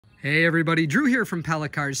Hey everybody, Drew here from Pella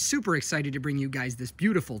Cars. Super excited to bring you guys this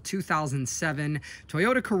beautiful 2007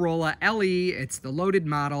 Toyota Corolla LE. It's the loaded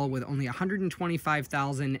model with only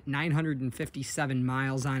 125,957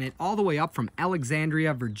 miles on it, all the way up from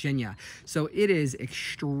Alexandria, Virginia. So it is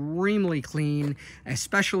extremely clean,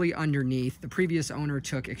 especially underneath. The previous owner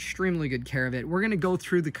took extremely good care of it. We're gonna go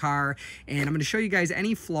through the car and I'm gonna show you guys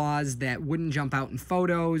any flaws that wouldn't jump out in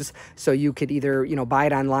photos. So you could either, buy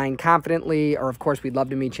it online confidently, or of course we'd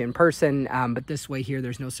love to meet you in person, but this way here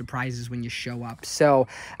there's no surprises when you show up. So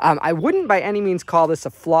I wouldn't by any means call this a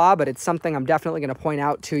flaw, but it's something I'm definitely going to point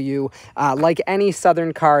out to you. Like any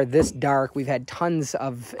Southern car this dark, we've had tons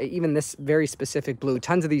of, even this very specific blue,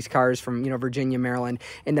 tons of these cars from Virginia, Maryland,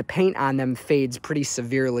 and the paint on them fades pretty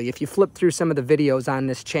severely. If you flip through some of the videos on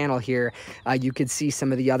this channel here, you could see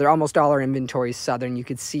some of the other, almost all our inventory is Southern. You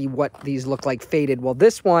could see what these look like faded. Well,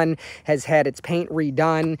 this one has had its paint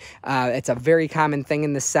redone. It's a very common thing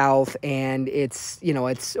in the South, and it's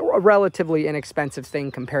it's a relatively inexpensive thing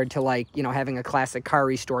compared to having a classic car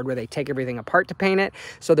restored where they take everything apart to paint it.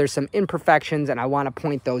 So there's some imperfections, and I want to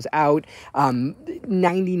point those out.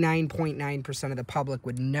 99.9% of the public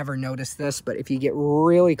would never notice this, but if you get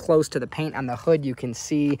really close to the paint on the hood, you can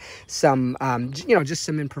see some just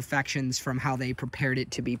some imperfections from how they prepared it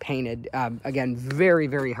to be painted. Again, very,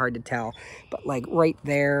 very hard to tell, but like right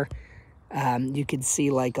there, you could see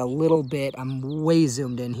like a little bit, I'm way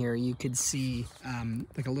zoomed in here, you could see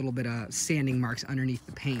like a little bit of sanding marks underneath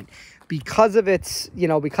the paint. Because of its,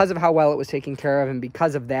 because of how well it was taken care of, and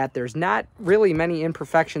because of that, there's not really many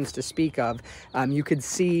imperfections to speak of. You could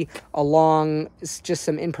see along just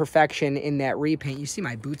some imperfection in that repaint. You see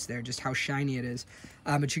my boots there, just how shiny it is.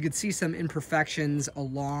 But you could see some imperfections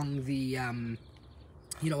along the,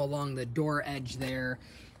 along the door edge there.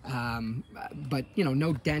 But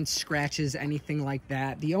no dents, scratches, anything like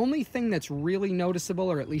that. The only thing that's really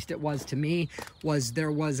noticeable, or at least it was to me, was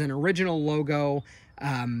there was an original logo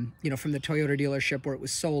from the Toyota dealership where it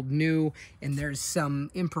was sold new, and there's some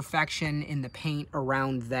imperfection in the paint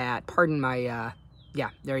around that. Pardon my yeah,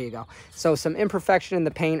 there you go. So some imperfection in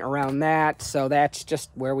the paint around that. So that's just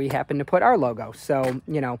where we happen to put our logo. So,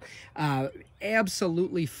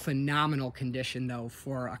 absolutely phenomenal condition though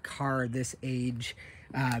for a car this age.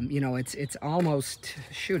 It's almost,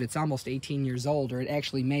 it's almost 18 years old, or it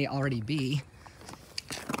actually may already be.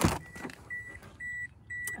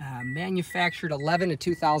 Manufactured 11 to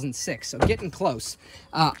 2006, so getting close.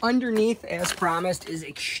 Underneath, as promised, is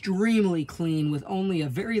extremely clean with only a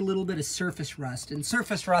very little bit of surface rust. And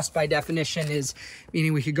surface rust, by definition, is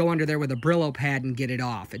meaning we could go under there with a Brillo pad and get it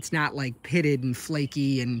off. It's not like pitted and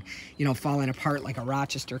flaky and, falling apart like a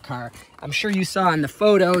Rochester car. I'm sure you saw in the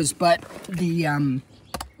photos, but the,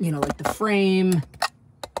 like the frame,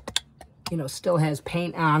 still has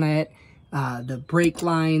paint on it. The brake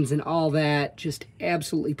lines and all that, just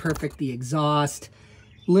absolutely perfect. The exhaust,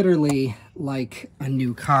 literally like a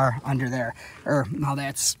new car under there. Or, well,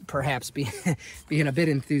 that's perhaps being a bit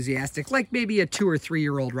enthusiastic, like maybe a 2 or 3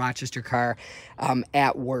 year old Rochester car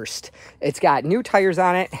at worst. It's got new tires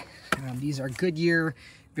on it. These are Goodyear,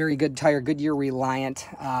 very good tire, Goodyear Reliant.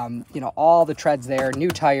 All the treads there, new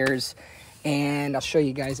tires. And I'll show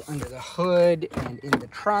you guys under the hood and in the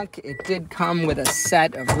trunk. It did come with a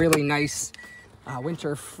set of really nice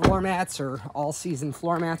winter floor mats, or all-season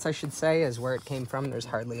floor mats, I should say, is where it came from. There's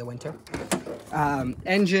hardly a winter.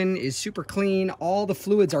 Engine is super clean. All the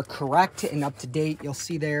fluids are correct and up to date. You'll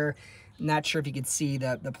see there, not sure if you could see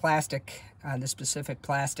the plastic, the specific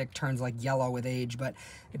plastic turns like yellow with age, but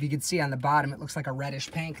if you could see on the bottom, it looks like a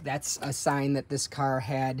reddish pink. That's a sign that this car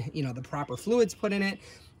had, the proper fluids put in it,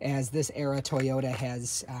 as this era Toyota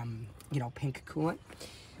has, pink coolant.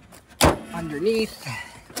 Underneath,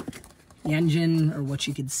 the engine, or what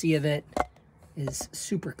you could see of it, is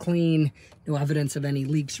super clean. No evidence of any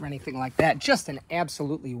leaks or anything like that. Just an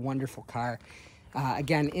absolutely wonderful car.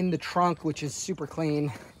 Again, in the trunk, which is super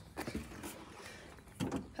clean,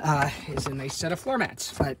 is a nice set of floor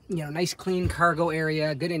mats. But, nice clean cargo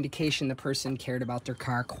area. Good indication the person cared about their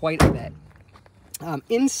car quite a bit.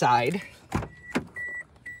 Inside,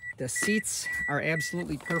 the seats are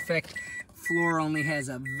absolutely perfect. Floor only has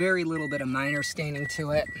a very little bit of minor staining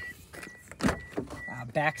to it.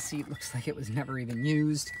 Back seat looks like it was never even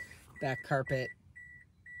used. Back carpet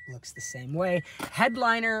looks the same way.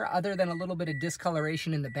 Headliner, other than a little bit of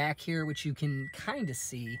discoloration in the back here, which you can kind of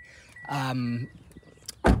see,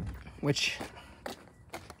 which, let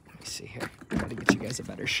me see here, try to get you guys a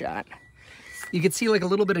better shot. You can see like a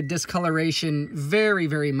little bit of discoloration, very,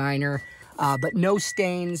 very minor. but no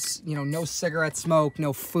stains, you know, no cigarette smoke,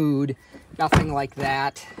 no food, nothing like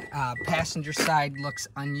that. Passenger side looks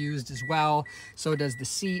unused as well. So does the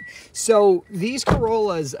seat. So these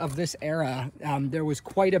Corollas of this era, there was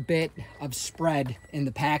quite a bit of spread in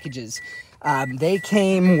the packages. They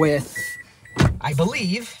came with, I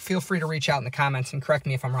believe, feel free to reach out in the comments and correct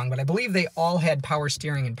me if I'm wrong, but I believe they all had power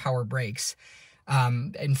steering and power brakes.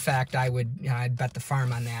 In fact, I'd bet the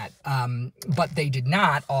farm on that. But they did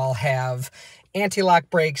not all have anti-lock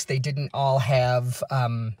brakes. They didn't all have,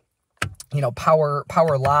 you know, power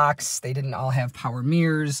locks. They didn't all have power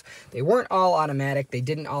mirrors. They weren't all automatic. They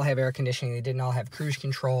didn't all have air conditioning. They didn't all have cruise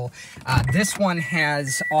control. This one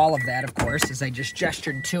has all of that, of course, as I just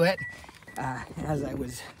gestured to it, as I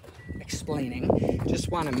was explaining. Just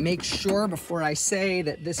want to make sure before I say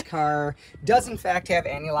that this car does in fact have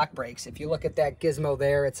anti-lock brakes. If you look at that gizmo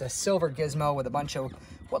there, it's a silver gizmo with a bunch of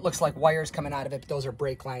what looks like wires coming out of it, but those are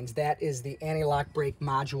brake lines. That is the anti-lock brake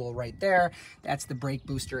module right there. That's the brake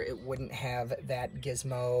booster. It wouldn't have that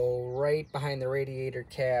gizmo right behind the radiator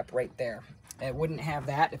cap right there. It wouldn't have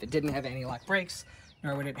that if it didn't have anti-lock brakes,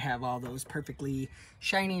 nor would it have all those perfectly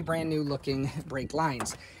shiny, brand new looking brake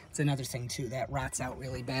lines. It's another thing too, that rots out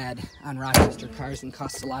really bad on Rochester cars and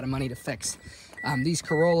costs a lot of money to fix. These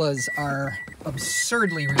Corollas are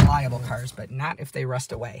absurdly reliable cars, but not if they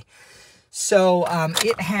rust away. So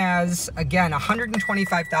it has, again,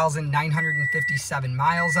 125,957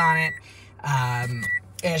 miles on it.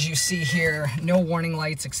 As you see here, no warning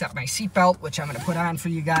lights except my seatbelt, which I'm going to put on for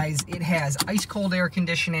you guys. It has ice cold air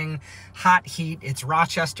conditioning, hot heat. It's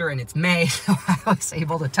Rochester and it's May, so I was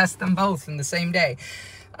able to test them both in the same day.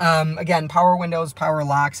 Again, power windows, power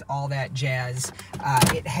locks, all that jazz.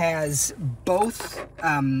 It has both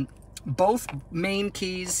main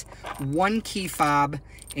keys, one key fob,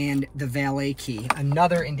 and the valet key.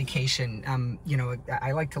 Another indication, you know,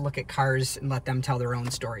 I like to look at cars and let them tell their own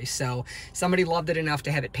story. So somebody loved it enough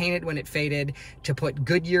to have it painted when it faded, to put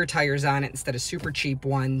Goodyear tires on it instead of super cheap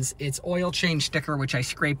ones. Its oil change sticker, which I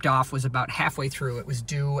scraped off, was about halfway through. It was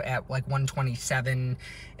due at like 127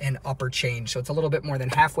 and upper change. So it's a little bit more than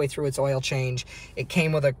halfway through its oil change. It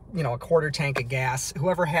came with a, you know, a quarter tank of gas.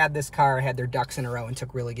 Whoever had this car had their ducks in a row and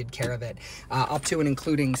took really good care of it. Up to and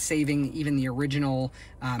including saving even the original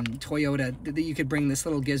Toyota, that you could bring this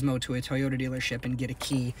little gizmo to a Toyota dealership and get a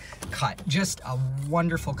key cut. Just a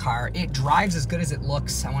wonderful car. It drives as good as it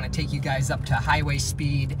looks. I want to take you guys up to highway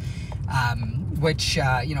speed, which,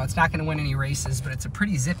 you know, it's not going to win any races, but it's a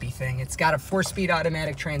pretty zippy thing. It's got a 4-speed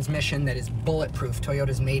automatic transmission that is bulletproof.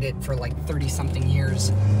 Toyota's made it for like 30-something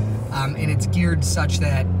years, and it's geared such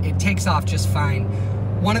that it takes off just fine.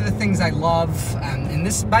 One of the things I love, and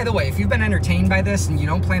this, by the way, if you've been entertained by this and you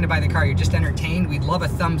don't plan to buy the car, you're just entertained, we'd love a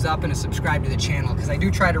thumbs up and a subscribe to the channel, because I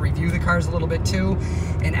do try to review the cars a little bit too.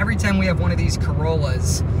 And every time we have one of these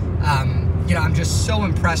Corollas, you know, I'm just so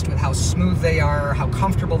impressed with how smooth they are, how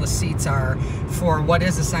comfortable the seats are for what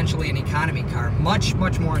is essentially an economy car. Much,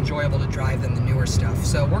 much more enjoyable to drive than the newer stuff.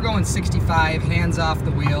 So we're going 65, hands off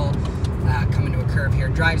the wheel, coming to a curve here.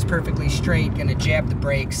 Drives perfectly straight, gonna jab the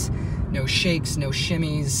brakes. No shakes, no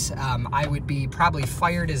shimmies. I would be probably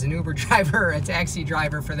fired as an Uber driver or a taxi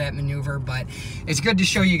driver for that maneuver, but it's good to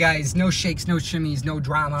show you guys no shakes, no shimmies, no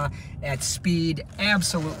drama at speed.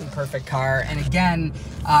 Absolutely perfect car. And again,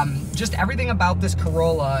 just everything about this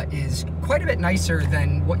Corolla is quite a bit nicer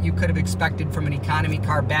than what you could have expected from an economy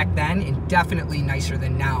car back then, and definitely nicer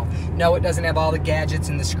than now. No, it doesn't have all the gadgets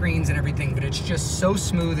and the screens and everything, but it's just so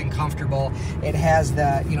smooth and comfortable. It has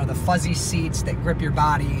the, you know, the fuzzy seats that grip your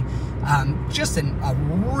body. Just a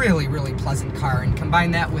really, really pleasant car, and combine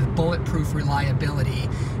that with bulletproof reliability,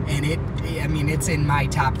 and I mean, it's in my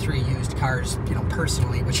top 3 used cars, you know,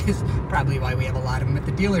 personally, which is probably why we have a lot of them at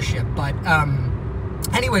the dealership. But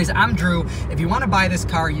anyways, I'm Drew. If you want to buy this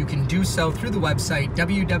car, you can do so through the website,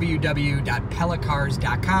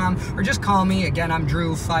 www.pellacars.com, or just call me. Again, I'm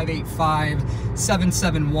Drew,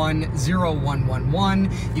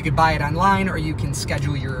 585-771-0111. You could buy it online, or you can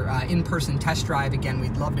schedule your in-person test drive. Again,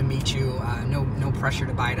 we'd love to meet you. No pressure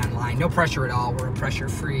to buy it online. No pressure at all. We're a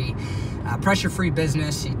pressure-free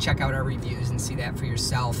business. You check out our reviews and see that for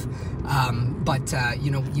yourself.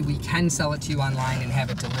 You know, we can sell it to you online and have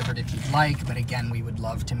it delivered if you'd like. But again, we would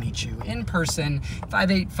love to meet you in person.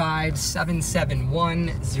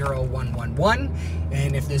 585-771-0111.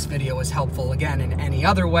 And if this video was helpful, again, in any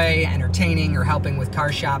other way, entertaining or helping with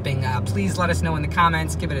car shopping, please let us know in the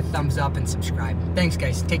comments. Give it a thumbs up and subscribe. Thanks,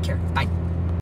 guys. Take care. Bye.